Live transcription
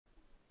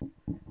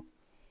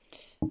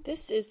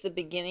This is the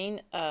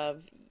beginning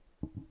of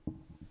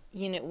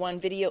Unit 1,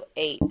 Video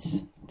 8,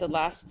 the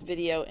last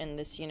video in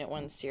this Unit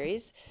 1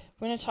 series.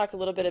 We're going to talk a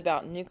little bit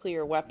about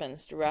nuclear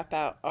weapons to wrap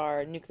out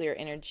our nuclear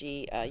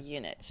energy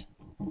unit.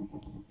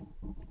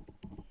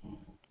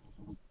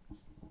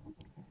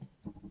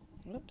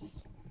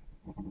 Whoops.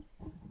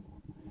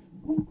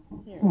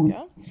 Here we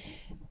go.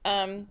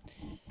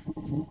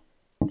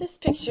 This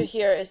picture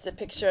here is a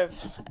picture of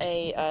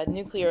a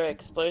nuclear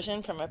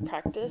explosion from a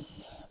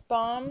practice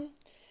bomb.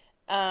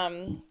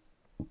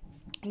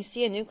 You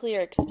see a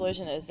nuclear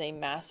explosion as a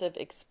massive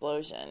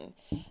explosion.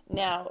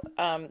 Now,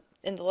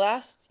 in the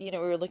last, we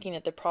were looking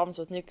at the problems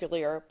with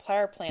nuclear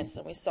power plants,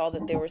 and we saw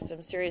that there were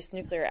some serious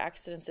nuclear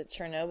accidents at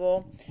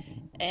Chernobyl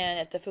and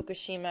at the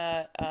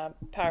Fukushima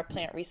power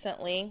plant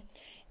recently.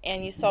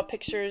 And you saw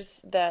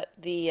pictures that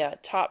the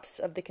tops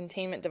of the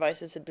containment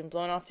devices had been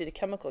blown off due to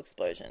chemical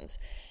explosions.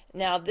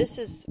 Now, this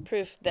is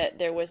proof that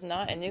there was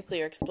not a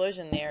nuclear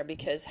explosion there,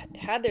 because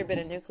had there been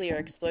a nuclear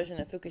explosion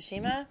at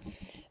Fukushima,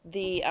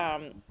 the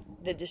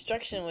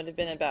destruction would have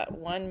been about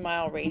 1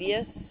 mile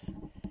radius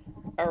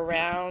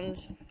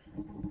around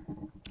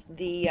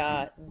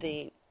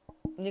the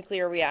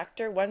nuclear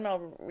reactor. 1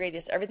 mile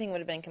radius, everything would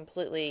have been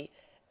completely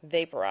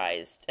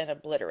vaporized and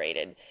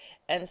obliterated.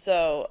 And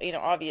so,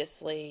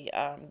 obviously,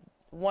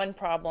 one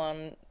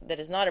problem that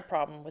is not a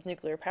problem with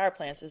nuclear power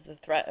plants is the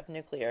threat of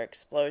nuclear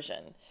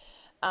explosion.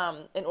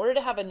 In order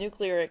to have a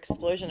nuclear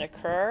explosion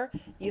occur,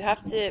 you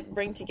have to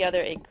bring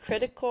together a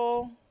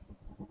critical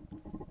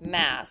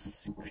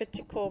mass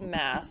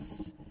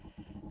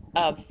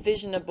of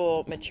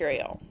fissionable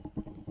material.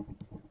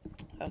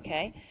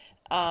 Okay?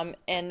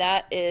 And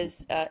that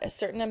is a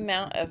certain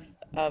amount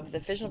of the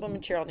fissionable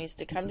material needs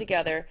to come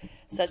together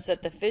such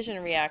that the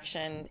fission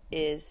reaction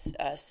is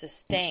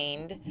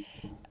sustained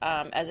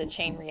as a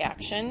chain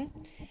reaction.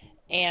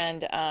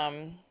 And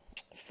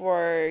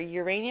for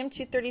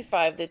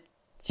uranium-235, the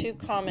two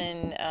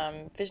common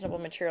fissionable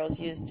materials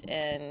used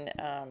in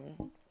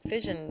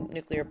fission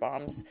nuclear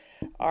bombs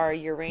are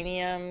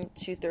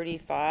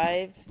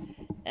uranium-235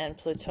 and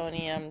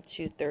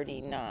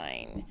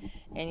plutonium-239.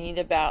 And you need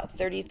about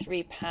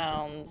 33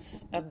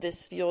 pounds of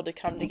this fuel to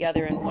come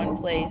together in one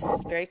place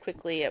very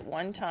quickly at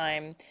one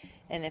time.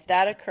 And if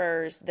that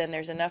occurs, then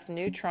there's enough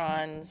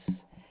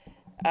neutrons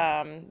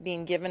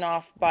being given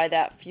off by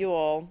that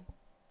fuel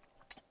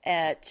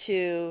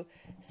to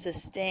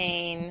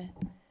sustain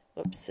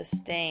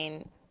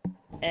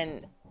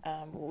and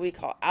what we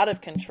call out of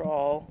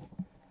control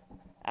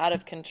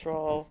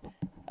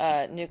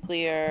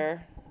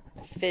nuclear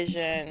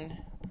fission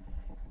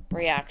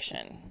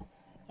reaction.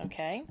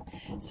 Okay,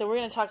 so we're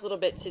going to talk a little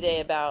bit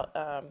today about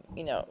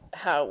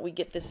how we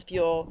get this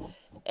fuel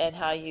and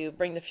how you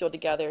bring the fuel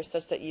together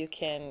such that you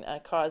can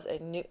cause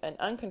an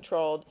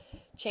uncontrolled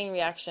chain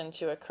reaction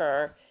to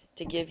occur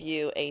to give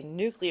you a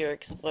nuclear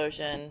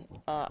explosion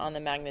on the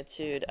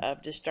magnitude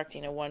of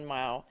destructing a 1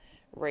 mile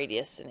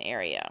radius in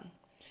area.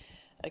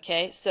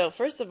 Okay, so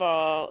first of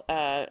all,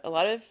 a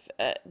lot of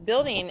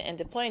building and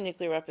deploying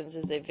nuclear weapons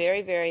is a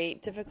very, very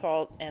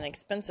difficult and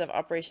expensive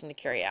operation to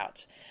carry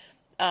out.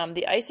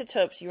 The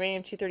isotopes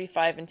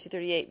uranium-235 and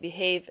 238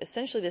 behave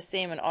essentially the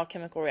same in all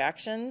chemical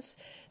reactions,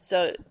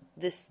 so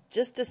this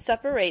just to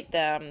separate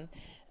them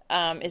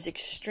is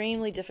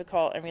extremely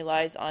difficult and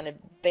relies on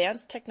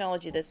advanced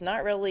technology that's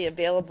not readily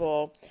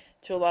available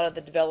to a lot of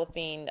the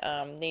developing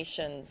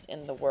nations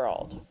in the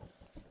world.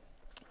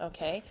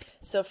 Okay,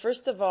 so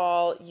first of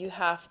all, you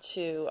have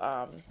to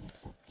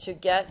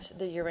get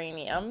the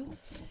uranium,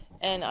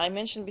 and I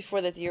mentioned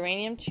before that the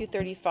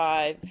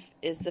uranium-235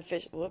 is the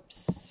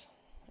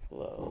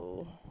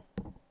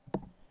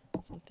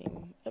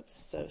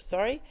so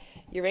sorry.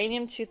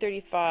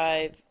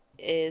 Uranium-235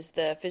 is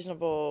the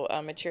fissionable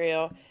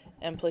material,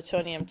 and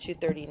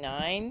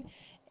plutonium-239,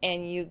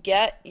 and you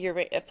get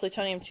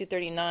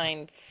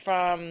plutonium-239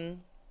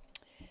 from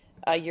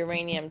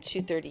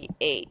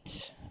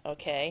uranium-238.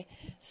 Okay,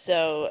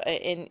 so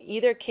in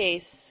either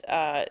case,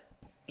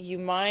 you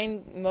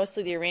mine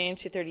mostly the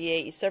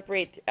uranium-238, you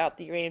separate out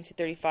the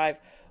uranium-235,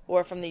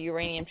 or from the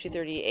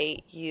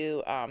uranium-238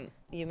 you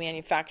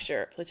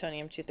manufacture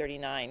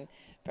plutonium-239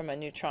 from a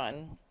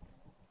neutron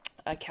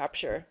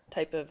capture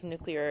type of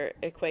nuclear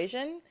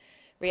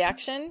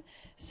reaction.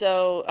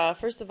 So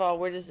first of all,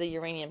 where does the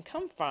uranium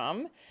come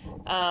from?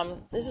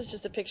 This is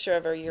just a picture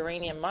of a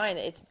uranium mine.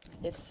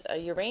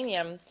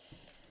 Uranium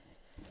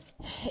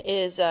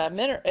is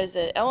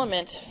an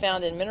element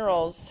found in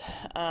minerals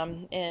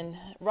in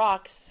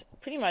rocks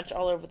pretty much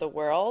all over the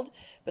world,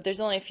 but there's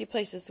only a few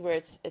places where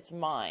it's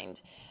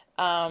mined.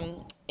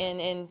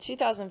 In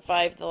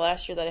 2005, the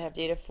last year that I have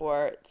data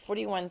for,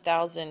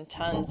 41,000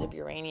 tons of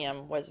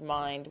uranium was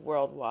mined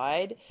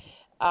worldwide.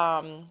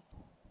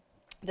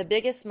 The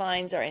biggest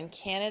mines are in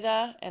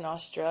Canada and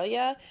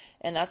Australia,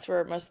 and that's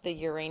where most of the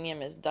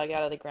uranium is dug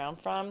out of the ground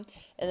from.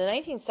 In the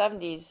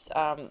 1970s,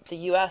 the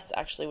U.S.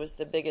 actually was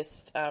the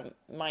biggest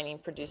mining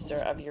producer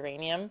of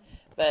uranium,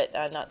 but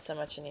not so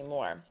much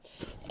anymore.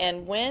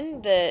 And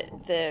when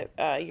the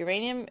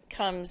uranium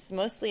comes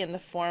mostly in the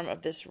form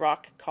of this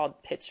rock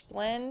called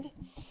pitchblende,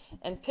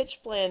 and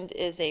pitchblende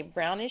is a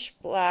brownish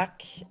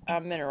black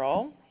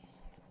mineral,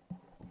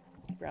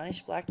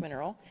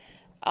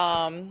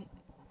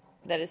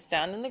 that is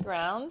found in the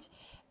ground.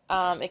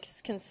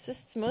 It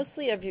consists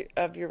mostly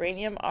of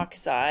uranium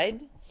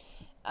oxide,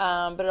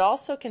 but it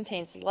also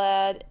contains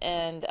lead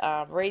and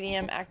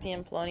radium,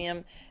 actinium,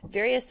 polonium,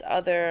 various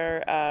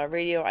other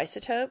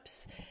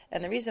radioisotopes.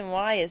 And the reason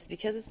why is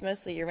because it's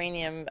mostly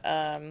uranium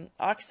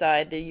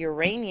oxide. The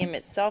uranium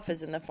itself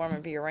is in the form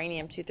of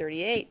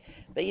uranium-238,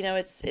 but you know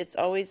it's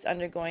always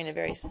undergoing a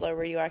very slow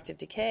radioactive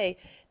decay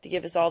to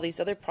give us all these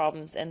other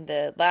problems. And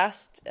the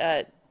last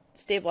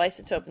stable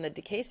isotope in the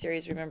decay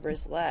series, remember,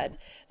 is lead.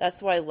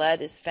 That's why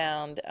lead is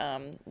found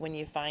when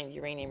you find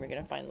uranium. You're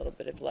going to find a little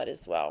bit of lead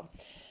as well,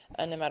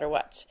 no matter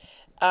what.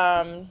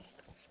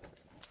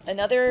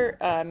 Another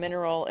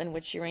mineral in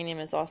which uranium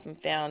is often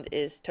found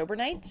is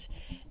tobernite,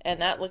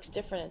 and that looks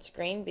different. It's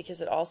green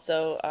because it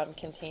also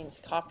contains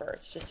copper.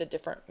 It's just a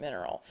different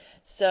mineral.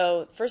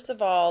 So first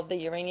of all, the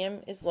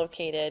uranium is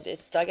located,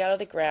 it's dug out of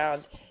the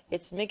ground,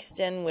 it's mixed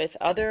in with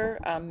other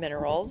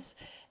minerals,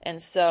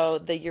 and so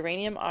the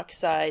uranium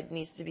oxide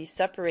needs to be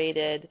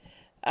separated,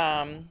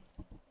 or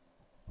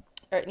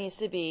it needs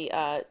to be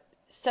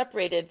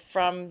separated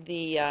from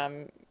the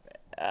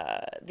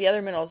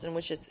other minerals in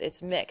which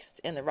it's mixed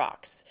in the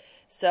rocks.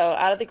 So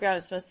out of the ground,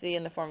 it's mostly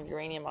in the form of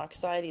uranium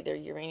oxide, either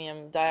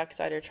uranium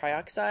dioxide or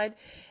trioxide,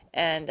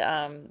 and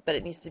but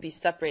it needs to be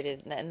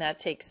separated, and that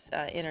takes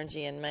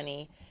energy and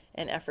money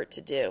and effort to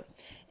do.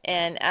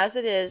 And as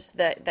it is,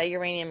 that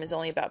uranium is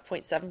only about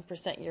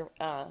 0.7%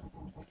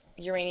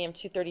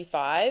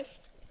 uranium-235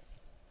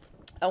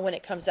 when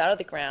it comes out of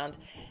the ground,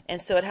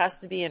 and so it has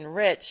to be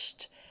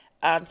enriched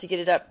to get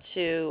it up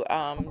to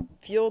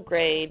fuel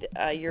grade.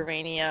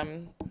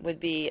 Uranium would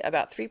be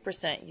about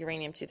 3%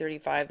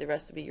 uranium-235, the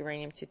rest would be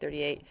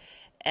uranium-238,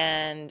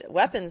 and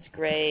weapons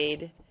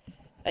grade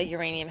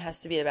uranium has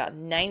to be about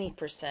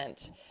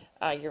 90%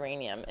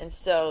 uranium. And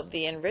so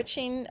the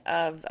enriching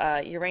of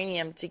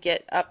uranium to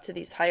get up to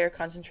these higher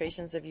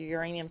concentrations of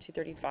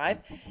uranium-235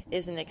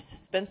 is an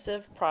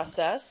expensive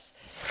process.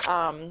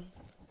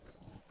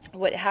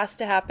 What has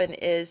to happen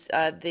is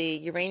the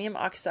uranium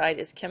oxide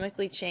is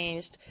chemically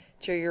changed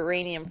to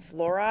uranium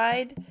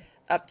fluoride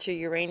up to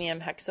uranium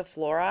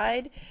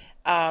hexafluoride.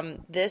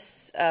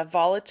 This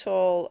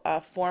volatile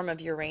form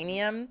of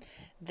uranium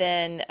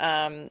then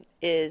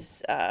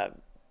is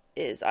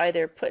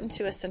either put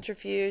into a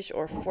centrifuge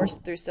or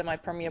forced through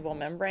semi-permeable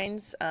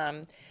membranes.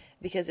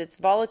 Because it's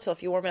volatile,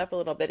 if you warm it up a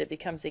little bit, it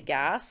becomes a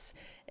gas,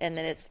 and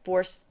then it's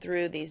forced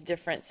through these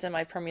different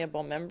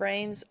semi-permeable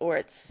membranes, or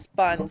it's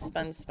spun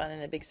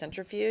in a big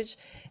centrifuge.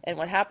 And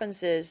what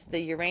happens is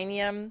the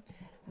uranium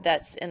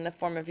that's in the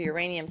form of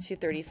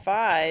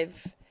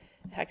uranium-235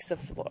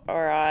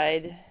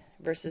 hexafluoride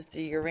versus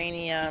the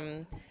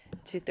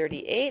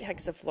uranium-238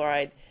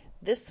 hexafluoride,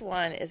 this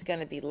one is going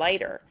to be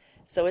lighter.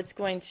 So it's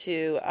going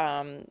to,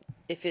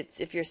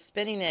 if you're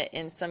spinning it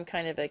in some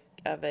kind of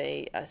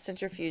a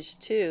centrifuge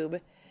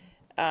tube,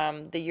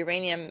 the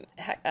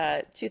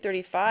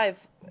uranium-235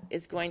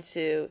 is going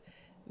to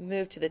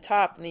move to the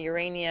top, and the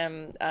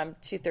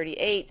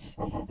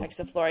uranium-238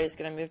 hexafluoride is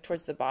going to move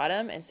towards the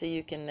bottom, and so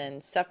you can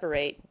then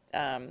separate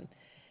and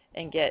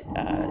get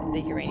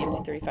the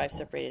uranium-235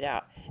 separated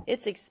out.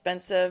 It's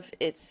expensive,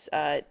 it's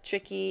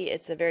tricky,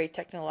 it's a very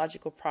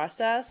technological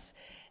process.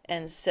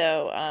 And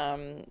so,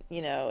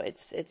 you know,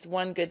 it's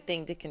one good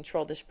thing to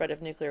control the spread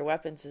of nuclear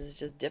weapons is it's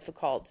just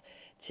difficult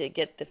to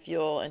get the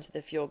fuel into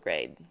the fuel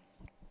grade.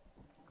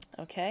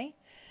 Okay,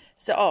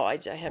 so I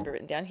have it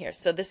written down here.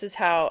 So this is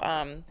how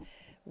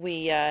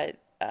we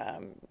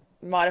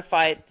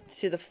modify it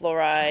to the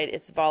fluoride.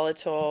 It's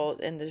volatile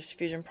in the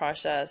fusion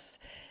process.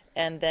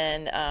 And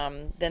then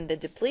the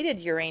depleted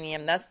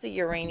uranium, that's the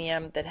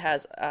uranium that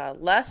has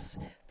less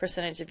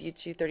percentage of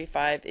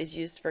U-235, is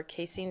used for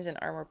casings and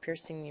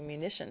armor-piercing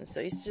munitions. So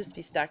it used to just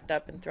be stacked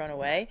up and thrown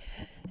away,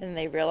 and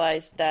they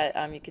realized that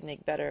you could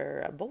make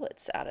better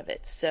bullets out of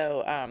it.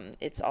 So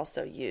it's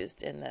also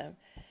used in a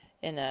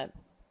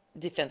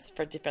defense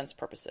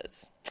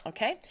purposes.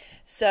 Okay,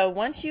 so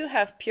once you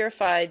have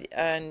purified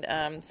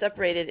and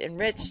separated,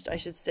 enriched, I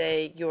should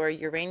say, your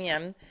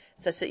uranium,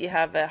 such that you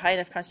have a high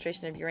enough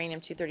concentration of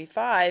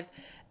uranium-235,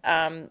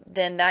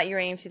 then that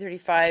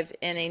uranium-235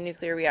 in a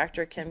nuclear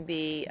reactor can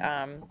be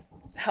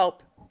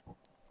help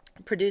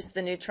produce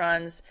the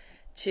neutrons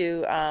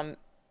to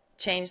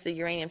change the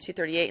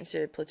uranium-238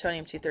 into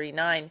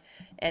plutonium-239,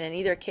 and in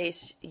either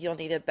case you'll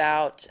need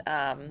about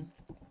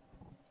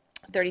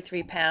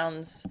 33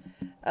 pounds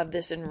of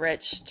this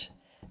enriched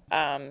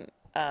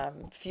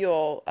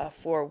fuel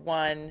for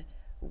one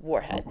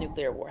warhead,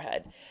 nuclear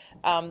warhead.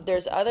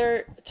 There's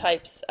other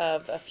types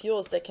of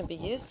fuels that can be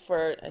used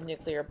for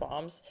nuclear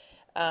bombs.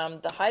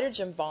 The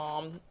hydrogen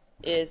bomb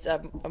is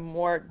a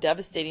more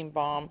devastating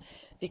bomb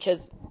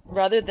because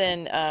rather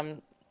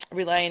than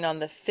relying on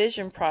the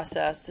fission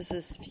process, this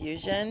is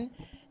fusion,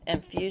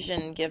 and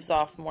fusion gives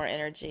off more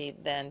energy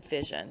than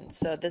fission.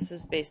 So this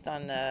is based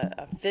on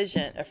a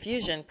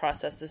fusion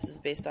process. This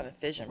is based on a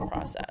fission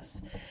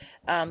process.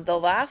 The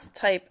last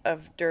type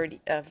of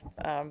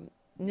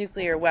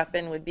nuclear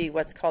weapon would be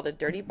what's called a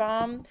dirty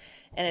bomb.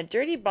 And a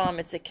dirty bomb,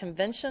 it's a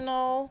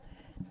conventional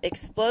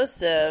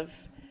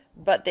explosive,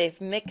 but they've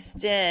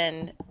mixed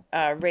in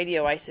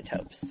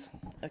radioisotopes.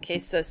 Okay,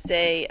 so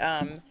say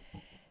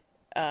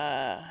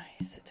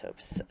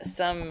isotopes,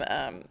 some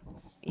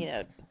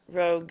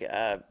rogue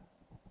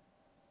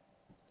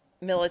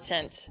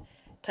militant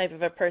type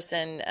of a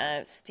person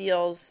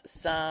steals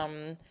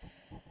some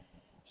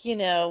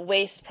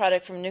waste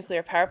product from a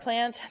nuclear power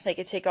plant. They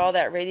could take all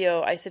that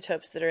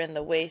radioisotopes that are in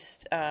the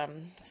waste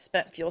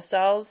spent fuel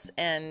cells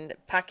and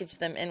package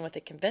them in with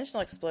a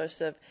conventional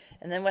explosive,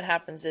 and then what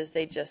happens is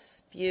they just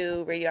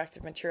spew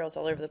radioactive materials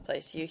all over the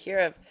place. You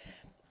hear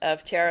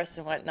of terrorists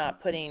and whatnot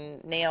putting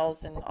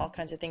nails and all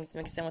kinds of things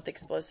mixed in with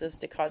explosives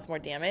to cause more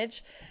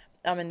damage.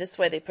 In this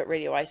way, they put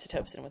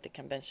radioisotopes in with the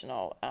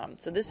conventional.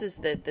 So this is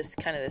this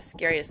kind of the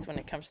scariest when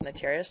it comes from the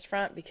terrorist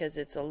front, because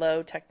it's a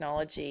low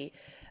technology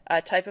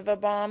type of a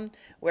bomb,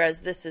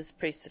 whereas this is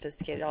pretty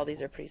sophisticated. All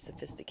these are pretty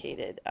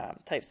sophisticated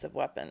types of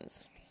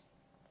weapons.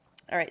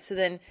 All right, so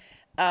then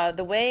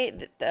the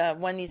way that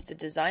one needs to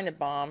design a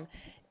bomb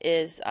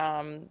is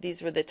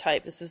this was the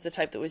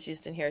type that was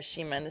used in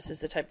Hiroshima, and this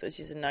is the type that was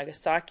used in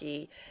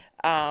Nagasaki.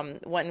 In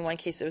one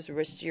case it was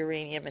enriched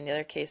uranium, in the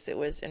other case it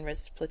was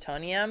enriched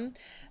plutonium.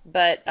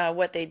 But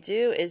what they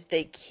do is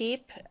they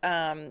keep,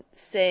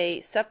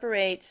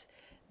 separate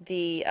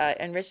the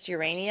enriched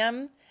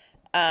uranium,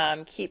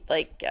 keep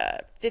like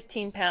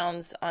 15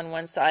 pounds on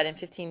one side and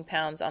 15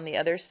 pounds on the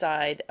other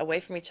side away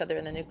from each other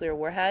in the nuclear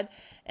warhead,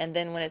 and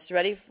then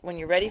when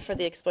you're ready for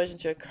the explosion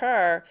to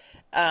occur,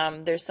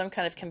 there's some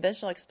kind of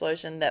conventional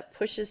explosion that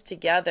pushes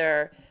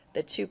together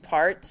the two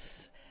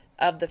parts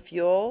of the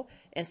fuel.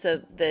 And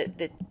so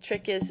the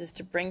trick is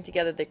to bring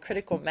together the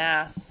critical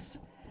mass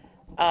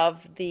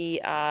of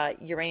the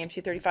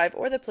uranium-235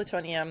 or the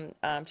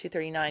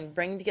plutonium-239,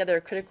 bring together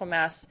a critical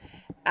mass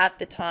at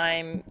the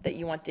time that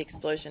you want the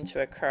explosion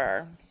to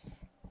occur.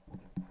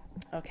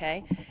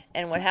 Okay,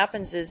 and what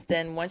happens is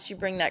then once you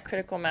bring that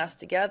critical mass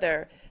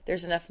together,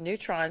 there's enough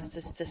neutrons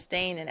to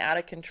sustain an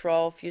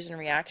out-of-control fusion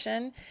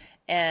reaction,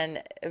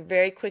 and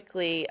very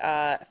quickly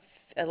a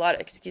lot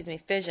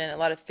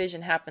of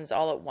fission happens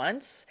all at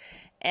once,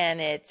 and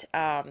it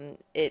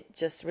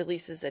just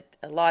releases a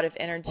lot of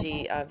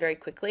energy very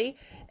quickly,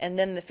 and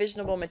then the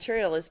fissionable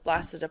material is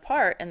blasted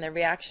apart, and the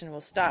reaction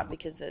will stop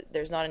because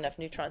there's not enough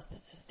neutrons to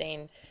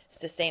sustain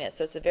it.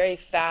 So it's a very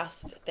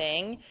fast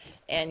thing,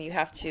 and you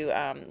have to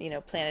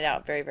plan it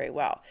out very, very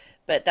well.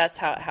 But that's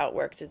how it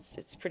works.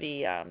 It's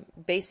pretty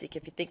basic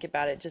if you think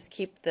about it. Just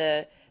keep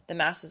the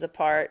masses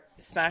apart,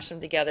 smash them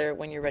together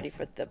when you're ready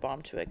for the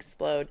bomb to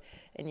explode,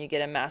 and you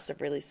get a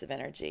massive release of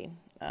energy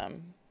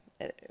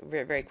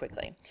very, very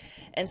quickly.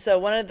 And so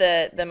one of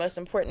the most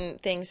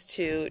important things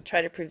to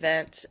try to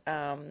prevent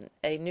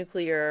a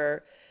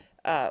nuclear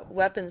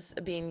weapons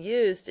being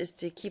used is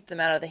to keep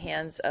them out of the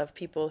hands of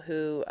people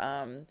who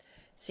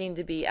seem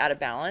to be out of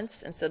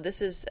balance. And so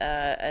this is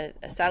a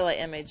satellite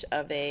image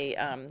of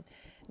a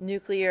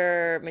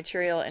nuclear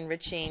material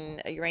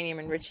enriching, a uranium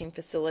enriching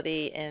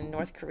facility in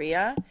North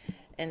Korea.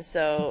 And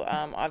so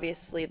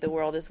obviously the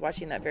world is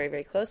watching that very,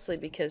 very closely,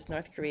 because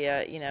North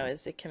Korea,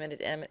 is a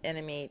committed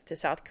enemy to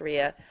South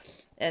Korea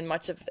and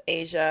much of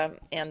Asia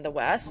and the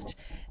West.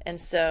 And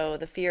so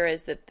the fear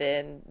is that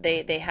then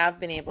they have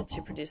been able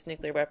to produce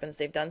nuclear weapons.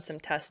 They've done some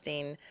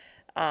testing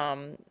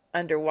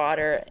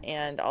underwater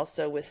and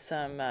also with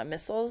some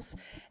missiles.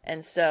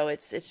 And so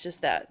it's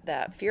just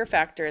that fear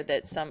factor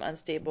that some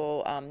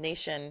unstable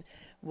nation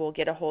will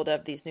get a hold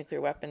of these nuclear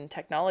weapon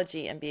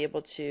technology and be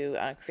able to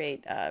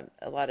create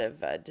a lot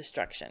of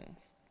destruction.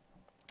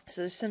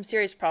 So there's some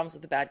serious problems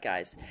with the bad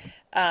guys.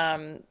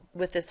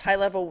 With this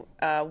high-level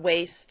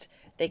waste,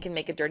 they can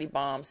make a dirty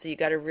bomb. So you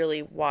got to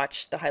really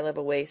watch the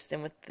high-level waste.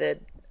 And with the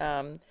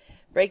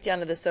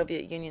breakdown of the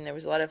Soviet Union, there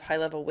was a lot of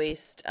high-level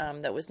waste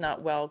that was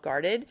not well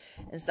guarded,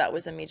 and so that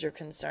was a major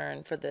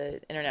concern for the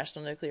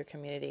international nuclear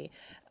community.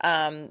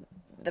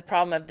 The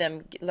problem of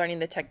them learning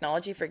the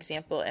technology, for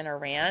example, in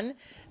Iran,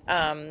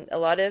 a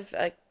lot of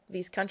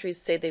these countries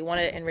say they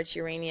want to enrich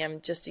uranium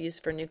just to use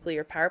for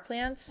nuclear power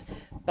plants,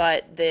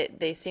 but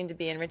they seem to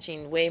be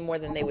enriching way more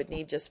than they would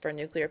need just for a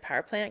nuclear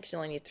power plant, because you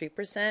only need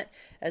 3%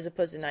 as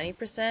opposed to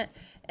 90%.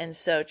 And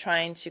so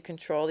trying to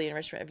control the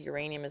enrichment of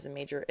uranium is a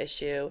major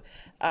issue.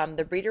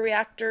 The breeder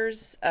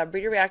reactors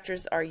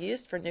are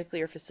used for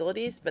nuclear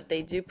facilities, but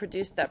they do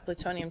produce that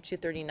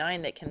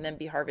plutonium-239 that can then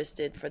be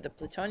harvested for the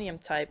plutonium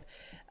type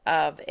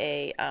of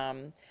a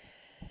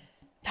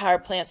power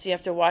plant. So you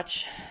have to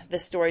watch the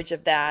storage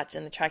of that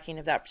and the tracking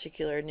of that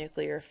particular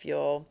nuclear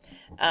fuel.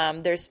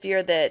 There's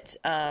fear that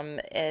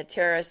a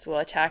terrorist will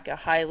attack a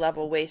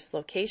high-level waste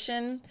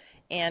location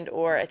and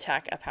or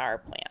attack a power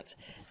plant.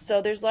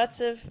 So there's lots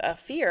of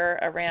fear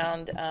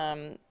around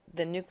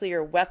the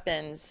nuclear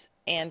weapons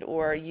and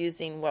or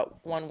using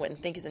what one wouldn't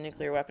think is a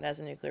nuclear weapon as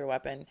a nuclear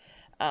weapon.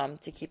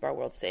 to keep our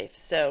world safe.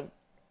 So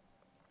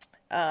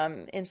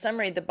in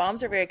summary, the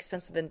bombs are very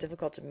expensive and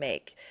difficult to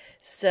make.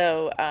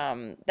 So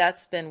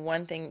that's been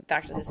one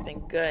factor that's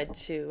been good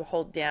to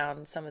hold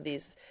down some of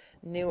these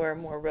newer,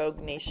 more rogue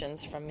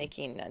nations from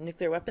making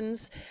nuclear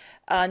weapons.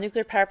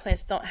 Nuclear power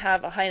plants don't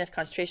have a high enough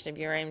concentration of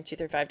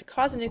uranium-235 to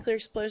cause a nuclear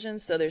explosion,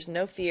 so there's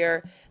no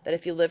fear that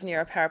if you live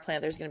near a power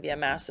plant, there's going to be a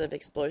massive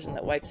explosion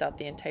that wipes out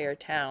the entire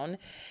town.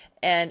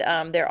 And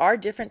there are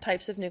different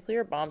types of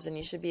nuclear bombs, and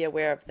you should be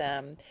aware of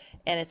them.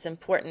 And it's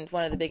important,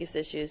 one of the biggest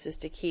issues is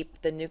to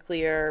keep the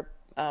nuclear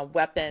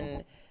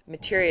weapon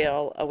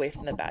material away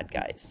from the bad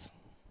guys.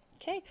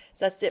 Okay,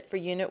 so that's it for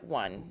Unit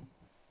 1.